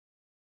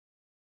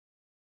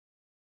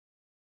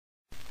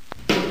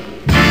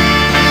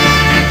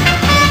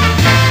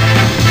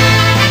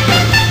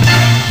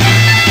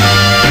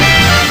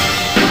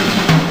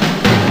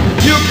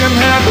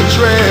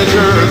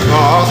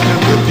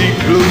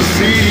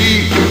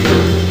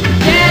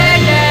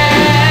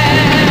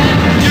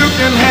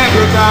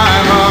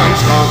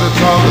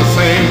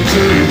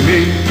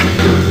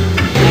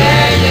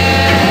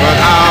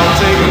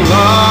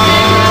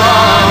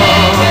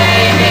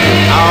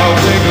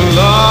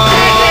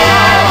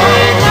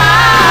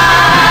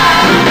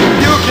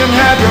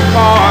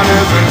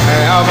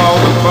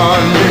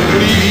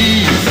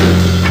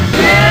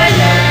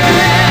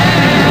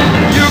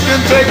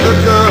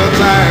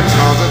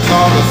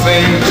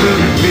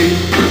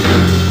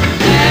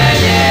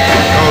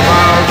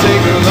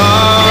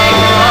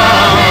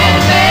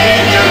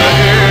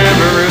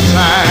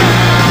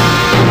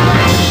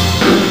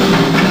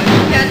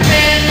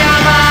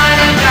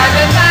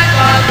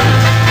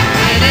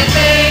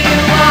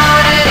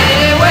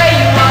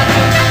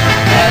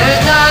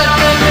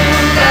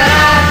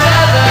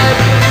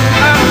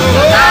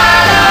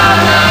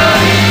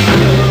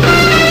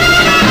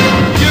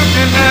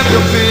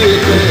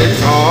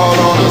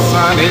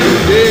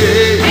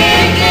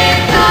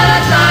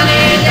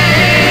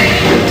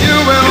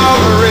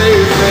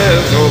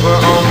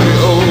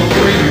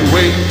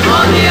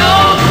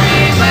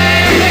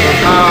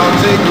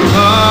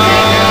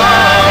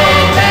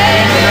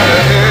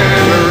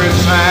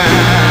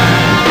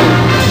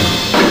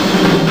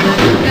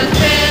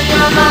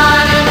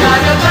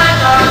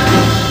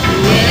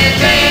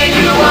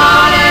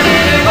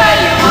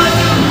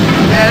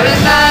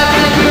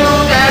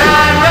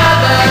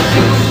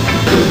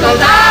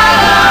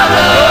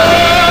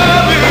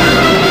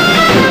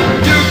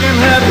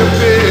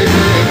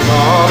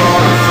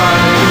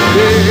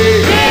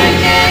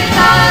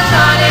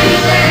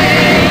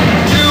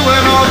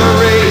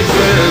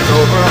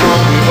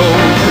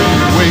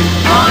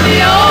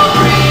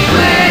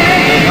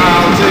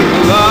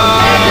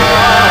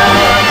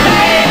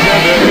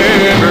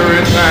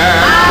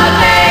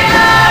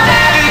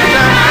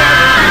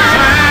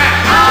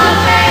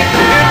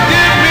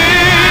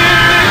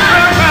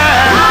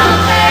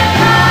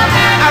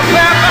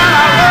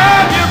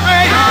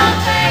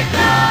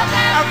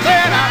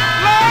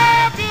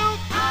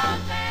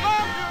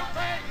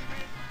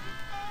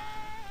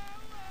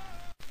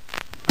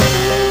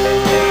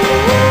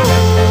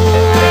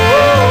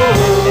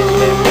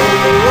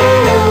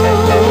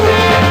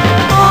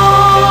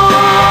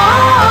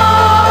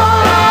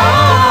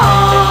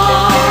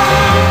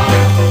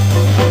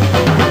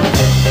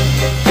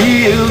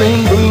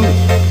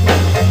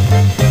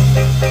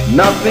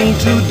nothing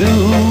to do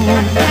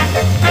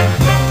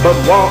but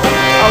walk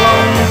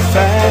along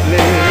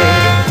sadly,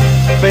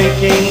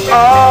 thinking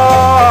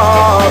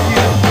of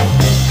you.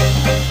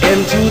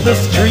 Into the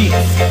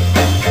streets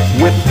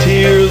with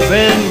tears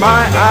in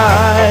my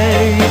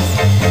eyes,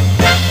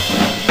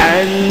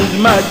 and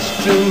much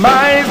to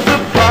my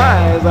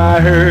surprise, I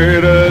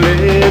heard a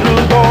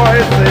little boy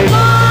say,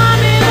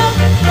 "Mommy, look,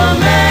 the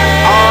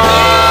man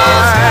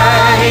is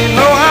crying." I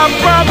know I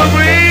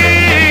probably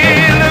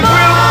look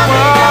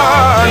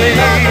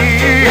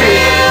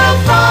real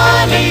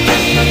funny.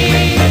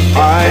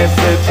 I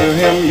said to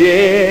him,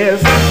 "Yes,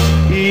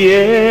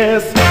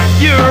 yes,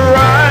 you're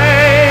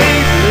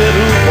right,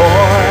 little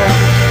boy,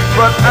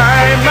 but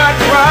I'm not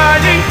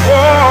crying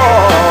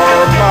for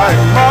my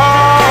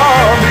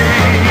mommy."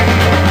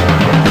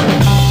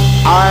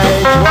 I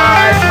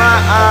dried my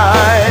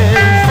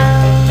eyes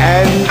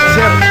and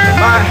tipped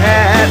my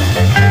hat,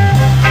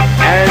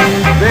 and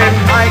then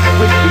I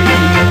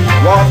quickly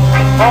walked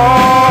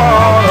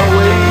on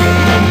away.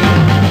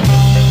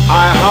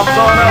 I hopped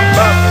on a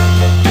bus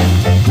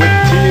with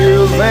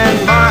tears in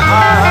my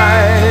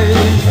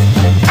eyes,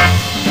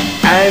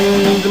 and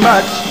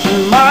much to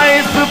my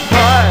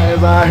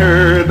surprise, I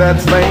heard that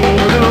same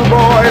little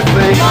boy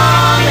say,